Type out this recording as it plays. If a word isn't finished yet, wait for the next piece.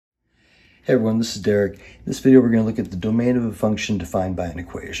Hey everyone, this is Derek. In this video, we're going to look at the domain of a function defined by an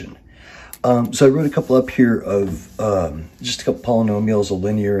equation. So I wrote a couple up here of just a couple polynomials, a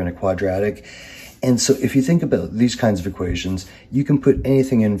linear and a quadratic. And so if you think about these kinds of equations, you can put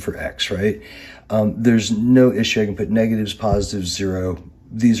anything in for x, right? There's no issue. I can put negatives, positives, 0.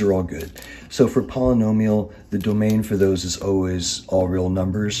 These are all good. So for polynomial, the domain for those is always all real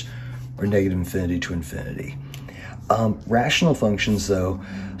numbers, or negative infinity to infinity. Rational functions though,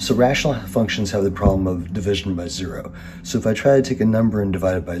 so rational functions have the problem of division by 0. So if I try to take a number and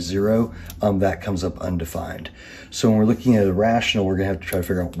divide it by 0, that comes up undefined. So when we're looking at a rational, we're gonna have to try to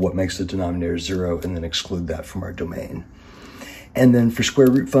figure out what makes the denominator 0 and then exclude that from our domain. And then for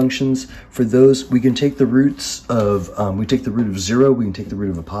square root functions, for those, we can take the roots of, we take the root of 0, we can take the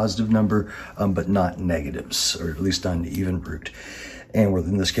root of a positive number, but not negatives, or at least not an even root. And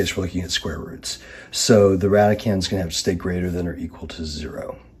in this case, we're looking at square roots. So the radicand is going to have to stay greater than or equal to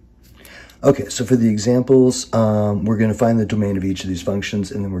 0. Okay, so for the examples, we're going to find the domain of each of these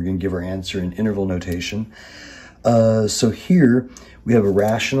functions, and then we're going to give our answer in interval notation. So here we have a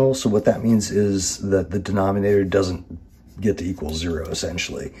rational. So what that means is that the denominator doesn't get to equal 0,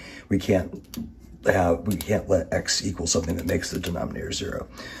 essentially. We can't let x equal something that makes the denominator 0.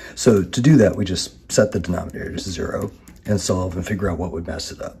 So to do that, we just set the denominator to 0 and solve and figure out what would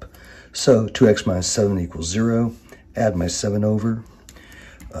mess it up. So 2x minus 7 equals 0, add my 7 over,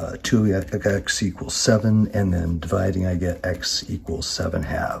 2x equals 7, and then dividing I get x equals 7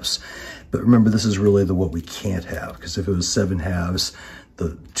 halves. But remember, this is really what we can't have, because if it was 7 halves,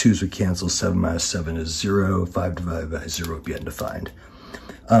 the 2's would cancel. 7 minus 7 is 0, 5 divided by 0 would be undefined.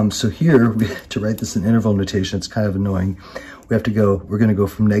 So here, to write this in interval notation, it's kind of annoying. We're going to go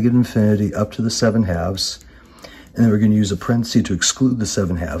from negative infinity up to the 7 halves, and then we're going to use a parenthesis to exclude the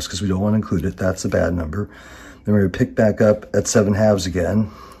 7 halves because we don't want to include it. That's a bad number. Then we're going to pick back up at 7 halves again,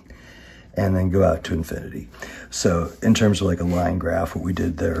 and then go out to infinity. So in terms of like a line graph, what we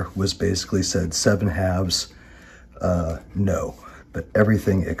did there was basically said 7 halves, no, but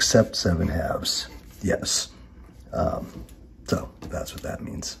everything except 7 halves, yes. So that's what that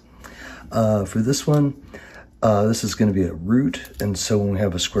means. For this one, this is going to be a root, and so when we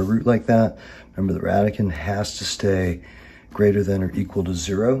have a square root like that, remember the radicand has to stay greater than or equal to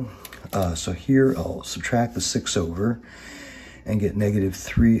 0. So here I'll subtract the 6 over and get negative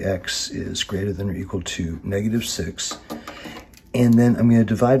 3x is greater than or equal to negative 6. And then I'm going to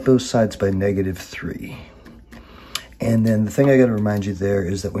divide both sides by negative 3. And then the thing I got to remind you there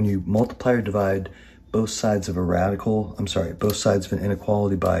is that when you multiply or divide both sides of both sides of an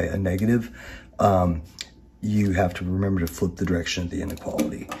inequality by a negative, you have to remember to flip the direction of the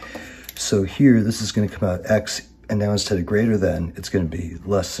inequality. So here, this is going to come out x, and now instead of greater than, it's going to be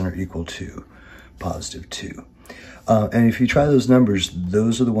less than or equal to positive 2. And if you try those numbers,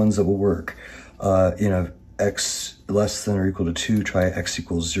 those are the ones that will work. X less than or equal to 2, try x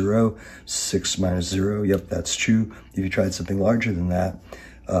equals 0, 6 minus 0, yep, that's true. If you tried something larger than that,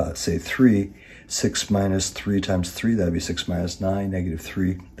 say 3, 6 minus 3 times 3, that'd be 6 minus 9, negative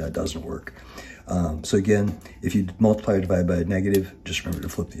 3, that doesn't work. So again, if you multiply or divide by a negative, just remember to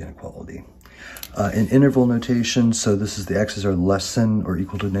flip the inequality. In interval notation, so this is the x's are less than or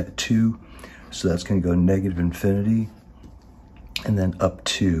equal to 2, so that's going to go negative infinity, and then up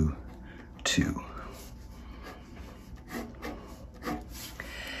to 2.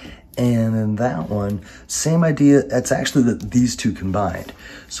 And then that one, same idea, that's actually these two combined.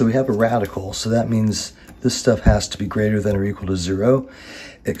 So we have a radical, so that means this stuff has to be greater than or equal to 0,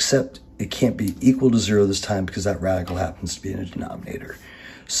 except it can't be equal to 0 this time because that radical happens to be in a denominator.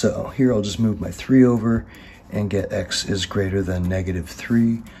 So here I'll just move my 3 over and get x is greater than negative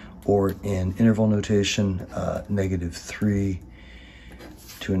 3, or in interval notation, negative 3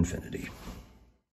 to infinity.